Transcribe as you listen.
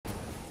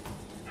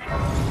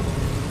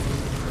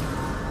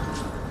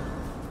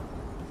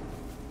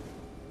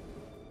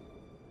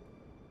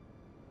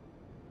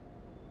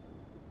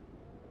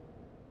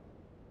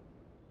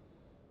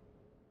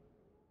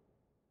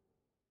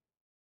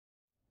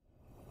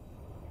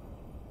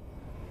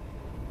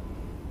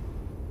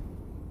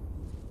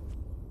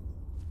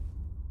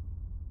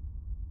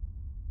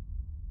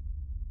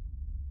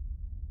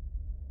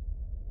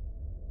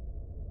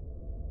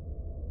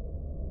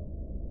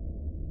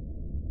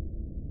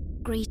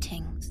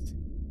Greetings,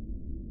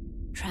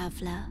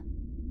 traveler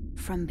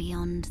from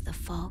beyond the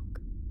fog.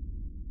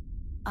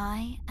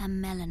 I am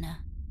Melina.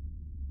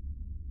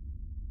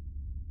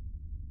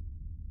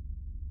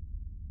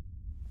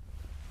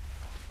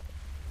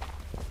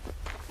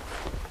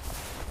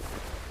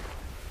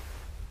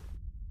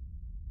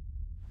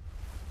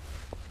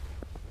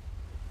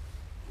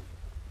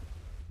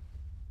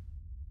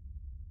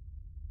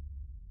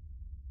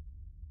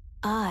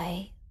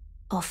 I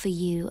offer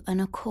you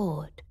an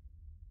accord.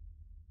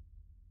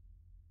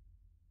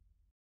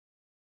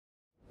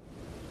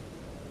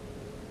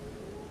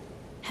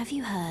 Have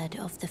you heard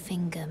of the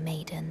Finger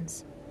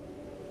Maidens?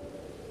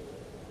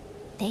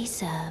 They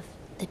serve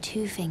the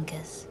two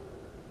fingers,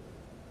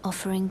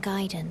 offering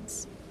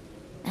guidance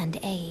and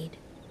aid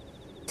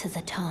to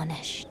the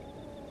tarnished.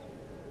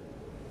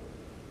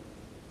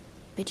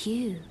 But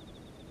you,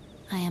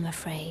 I am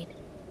afraid,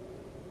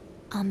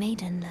 are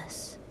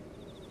maidenless.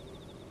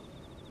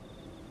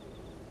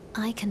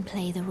 I can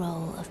play the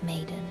role of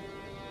maiden,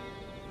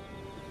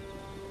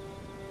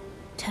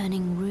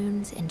 turning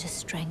runes into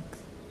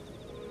strength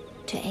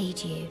to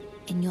aid you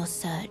in your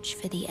search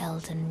for the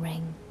Elden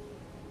Ring.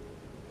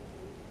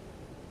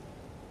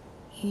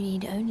 You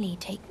need only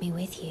take me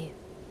with you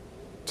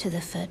to the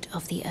foot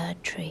of the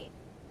Erd Tree.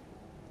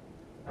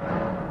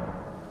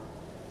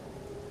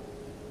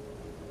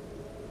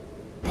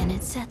 Then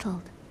it's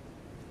settled.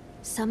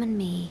 Summon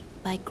me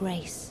by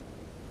grace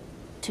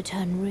to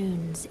turn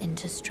runes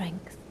into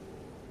strength.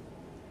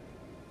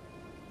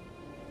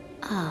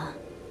 Ah,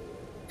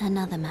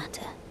 another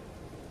matter.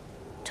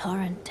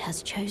 Torrent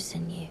has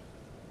chosen you.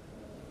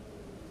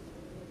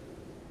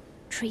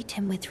 Treat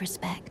him with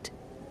respect.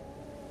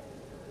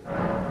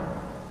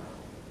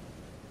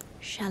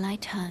 Shall I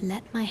turn?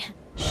 Let my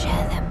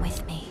share them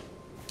with me.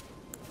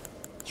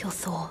 Your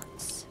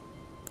thoughts,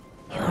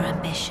 your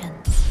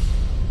ambitions.